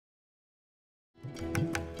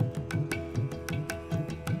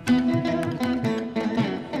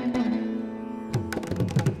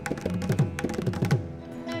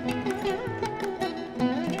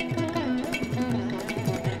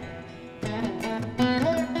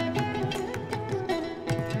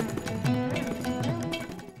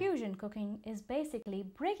basically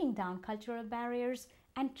breaking down cultural barriers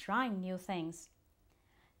and trying new things.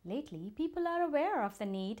 Lately, people are aware of the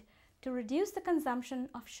need to reduce the consumption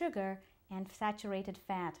of sugar and saturated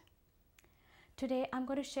fat. Today, I'm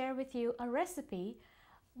going to share with you a recipe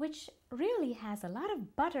which really has a lot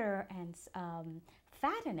of butter and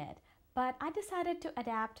fat in it, but I decided to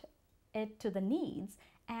adapt it to the needs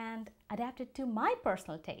and adapt it to my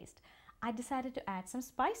personal taste. I decided to add some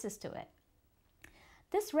spices to it.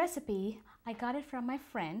 This recipe, I got it from my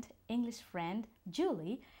friend, English friend,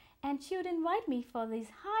 Julie, and she would invite me for these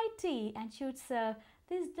high tea and she would serve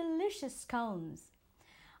these delicious scones.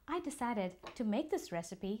 I decided to make this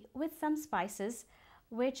recipe with some spices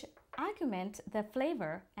which augment the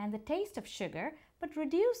flavor and the taste of sugar but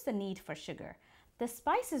reduce the need for sugar. The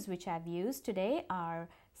spices which I've used today are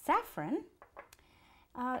saffron.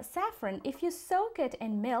 Saffron, if you soak it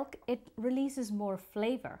in milk, it releases more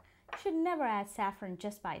flavor. You should never add saffron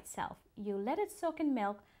just by itself. You let it soak in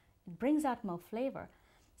milk, it brings out more flavor.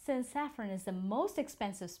 Since saffron is the most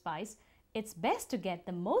expensive spice, it's best to get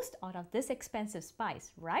the most out of this expensive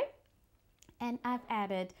spice, right? And I've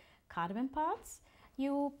added cardamom pods.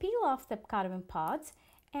 You peel off the cardamom pods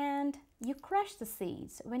and you crush the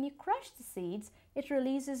seeds. When you crush the seeds, it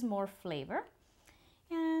releases more flavor.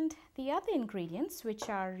 And the other ingredients which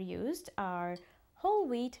are used are whole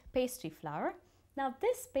wheat pastry flour. Now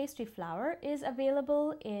this pastry flour is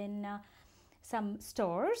available in some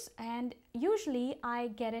stores and usually I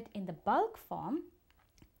get it in the bulk form.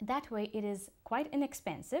 That way it is quite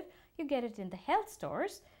inexpensive. You get it in the health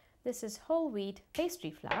stores. This is whole wheat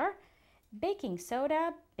pastry flour, baking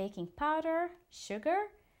soda, baking powder, sugar,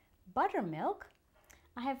 buttermilk.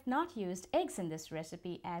 I have not used eggs in this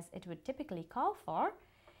recipe as it would typically call for,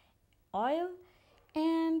 oil,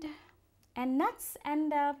 and nuts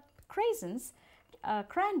and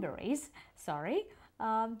cranberries,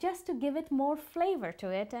 just to give it more flavor to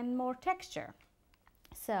it and more texture.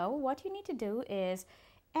 So what you need to do is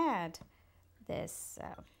add this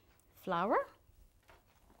flour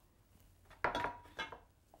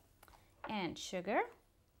and sugar.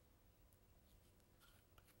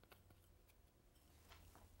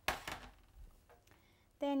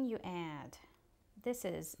 Then you add, this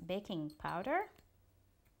is baking powder,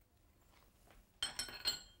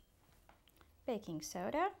 baking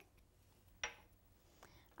soda.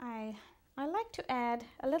 I like to add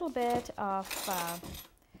a little bit of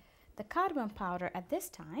the cardamom powder at this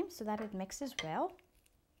time so that it mixes well.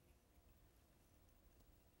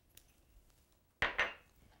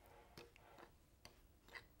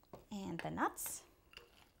 And the nuts.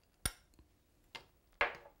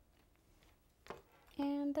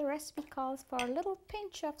 And the recipe calls for a little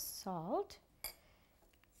pinch of salt,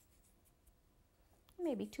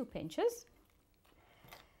 maybe 2 pinches.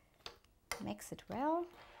 Mix it well.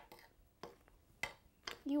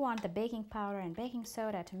 You want the baking powder and baking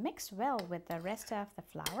soda to mix well with the rest of the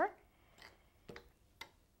flour.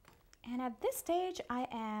 And at this stage, I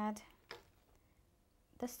add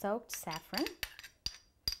the soaked saffron.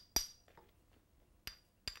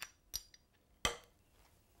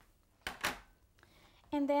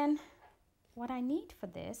 And then what I need for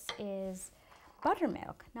this is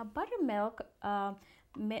buttermilk. Now buttermilk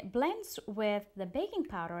blends with the baking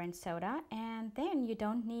powder and soda, and then you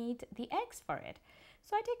don't need the eggs for it.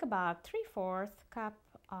 So I take about 3/4 cup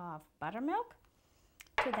of buttermilk.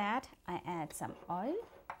 To that I add some oil.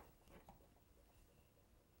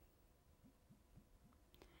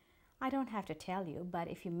 I don't have to tell you, but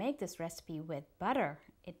if you make this recipe with butter,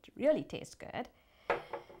 it really tastes good.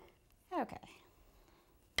 Okay.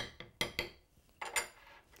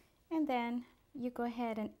 And then you go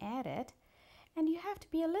ahead and add it, and you have to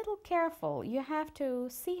be a little careful. You have to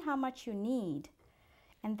see how much you need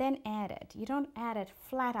and then add it. You don't add it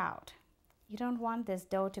flat out. You don't want this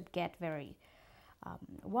dough to get very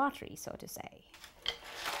watery, so to say.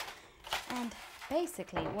 And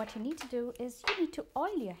basically what you need to do is you need to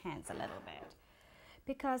oil your hands a little bit,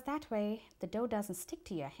 because that way the dough doesn't stick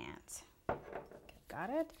to your hands. Okay, got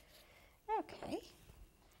it? Okay.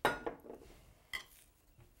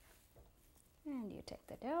 And you take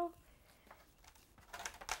the dough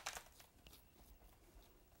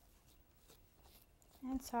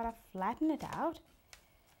and sort of flatten it out.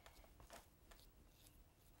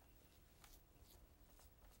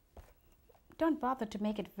 Don't bother to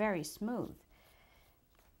make it very smooth.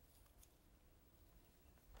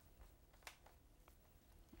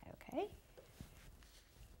 Okay.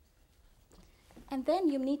 And then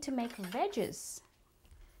you need to make wedges.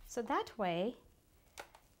 So that way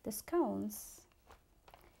the scones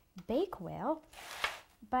bake well,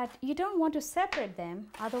 but you don't want to separate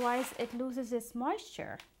them, otherwise it loses its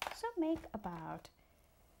moisture. So make about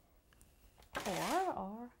 4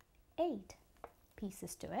 or 8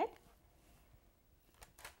 pieces to it.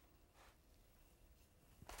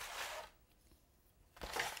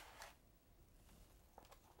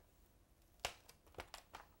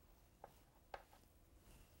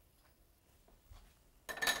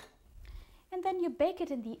 And then you bake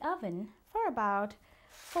it in the oven for about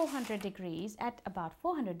 400 degrees, at about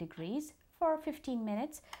 400 degrees for 15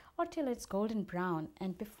 minutes or till it's golden brown.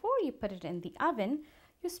 And before you put it in the oven,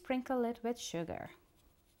 you sprinkle it with sugar.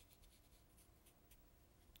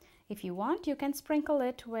 If you want, you can sprinkle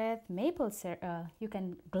it with maple syrup. You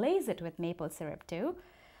can glaze it with maple syrup too.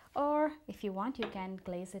 Or if you want, you can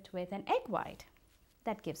glaze it with an egg white.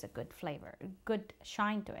 That gives a good flavor, a good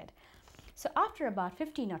shine to it. So after about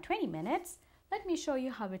 15 or 20 minutes, let me show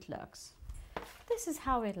you how it looks. This is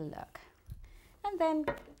how it'll look. And then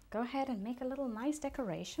go ahead and make a little nice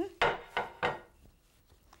decoration.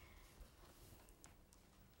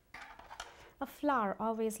 A flower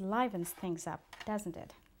always livens things up, doesn't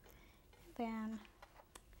it? Then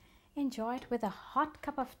enjoy it with a hot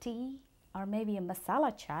cup of tea or maybe a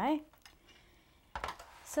masala chai.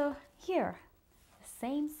 So here, the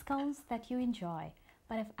same scones that you enjoy,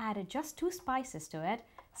 but I've added just 2 spices to it,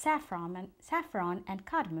 saffron and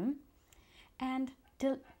cardamom. And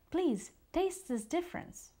please taste this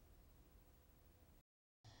difference.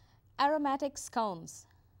 Aromatic scones: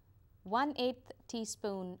 1/8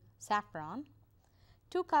 teaspoon saffron,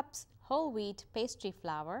 2 cups whole wheat pastry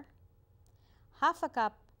flour, half a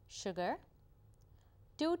cup sugar,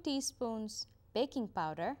 2 teaspoons baking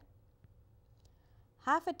powder,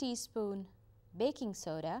 half a teaspoon baking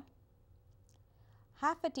soda,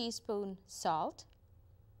 half a teaspoon salt,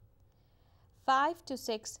 5 to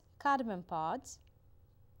 6 cardamom pods,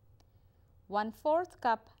 1/4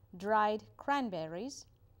 cup dried cranberries,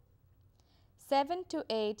 7 to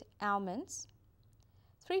 8 almonds,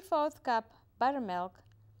 3/4 cup buttermilk,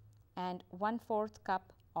 and 1/4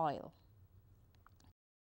 cup oil.